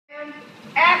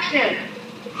action!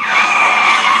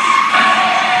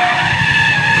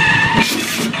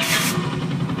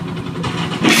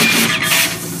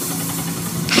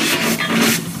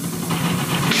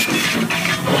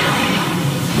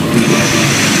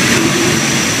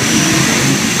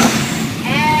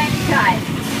 And cut.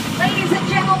 Ladies and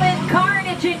gentlemen,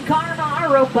 Carnage and Karma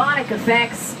robotic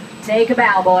effects. Take a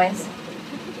bow, boys.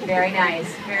 Very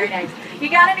nice, very nice. You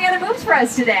got any other moves for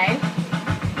us today?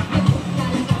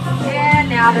 And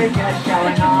now they're just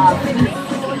showing off.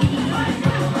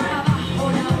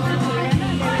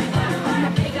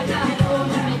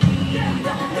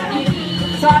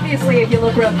 So obviously, if you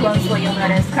look real closely, you'll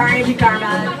notice Carnage and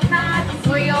Karma, not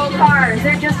real cars.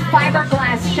 They're just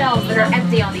fiberglass shells that are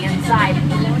empty on the inside.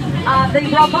 The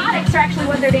robotics are actually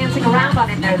what they're dancing around on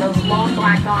in there, those long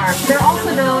black arms. They're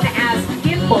also known as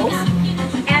gimbals.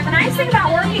 And the nice thing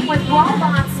about working with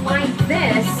robots like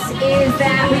this is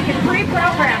that we can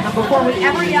pre-program them before we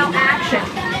ever yell action,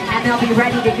 and they'll be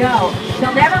ready to go.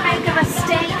 They'll never make a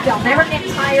mistake, they'll never get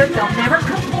tired, they'll never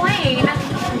complain,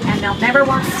 and they'll never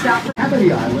want to stop.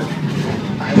 Amity Island.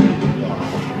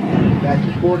 That's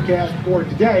your forecast for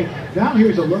today. Now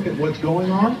here's a look at what's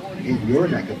going on in your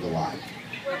neck of the line.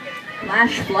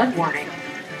 Flash flood warning.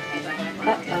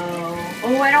 Uh-oh.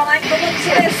 Oh, I don't like the looks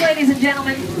of this, ladies and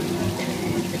gentlemen.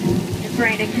 It's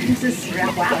raining. This is,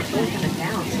 wow, it's really coming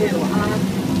down, too.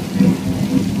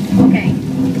 Okay.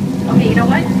 Okay, you know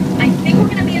what? I think we're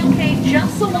going to be okay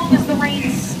just so long as the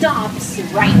rain stops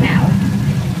right now.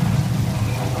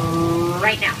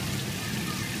 Right now.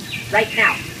 Right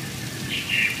now.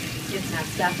 It's not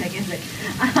stopping, is it?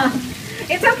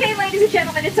 It's okay, ladies and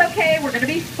gentlemen. It's okay. We're going to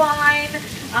be fine.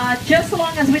 Just so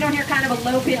long as we don't hear kind of a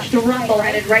low-pitched rumble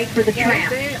headed right for the tram.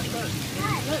 Hear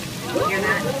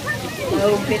that?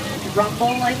 Low-pitched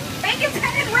rumble? I think it's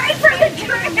headed right for the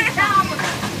tram!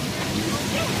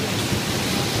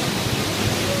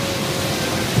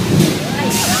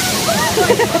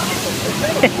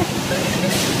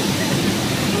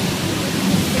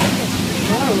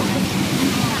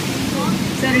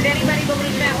 So did anybody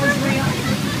believe that was real?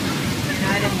 No,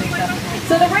 I didn't think so.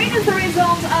 So the rain is the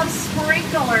result of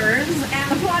sprinklers, and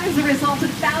the flood is the result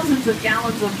of thousands of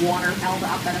gallons of water held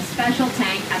up in a special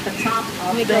tank at the top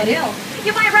of the hill.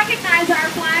 You might recognize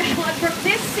our flash flood from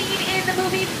this scene in the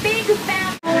movie Big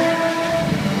Bad.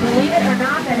 Believe it or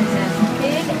not, that is as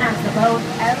big as the boat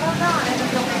ever got in the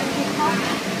film.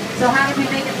 So how did we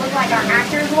make it look like our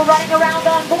actors were running around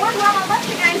on board? Well, I'll let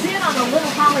you guys in on a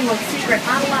little Hollywood secret.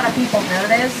 Not a lot of people know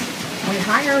this. We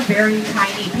hire very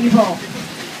tiny people.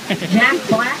 Jack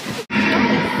Black.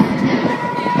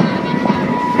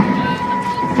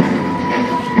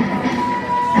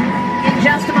 In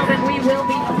just a moment, we will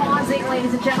be pausing,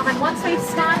 ladies and gentlemen. Once we've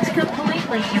stopped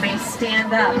completely, you may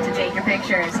stand up to take your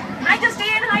pictures. Hi,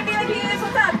 Justine. Hi, VIPs.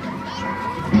 What's up?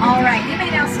 All right, you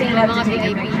may now stand up to take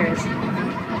your pictures.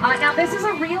 Now, this is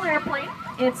a real airplane.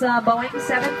 It's a Boeing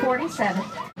 747.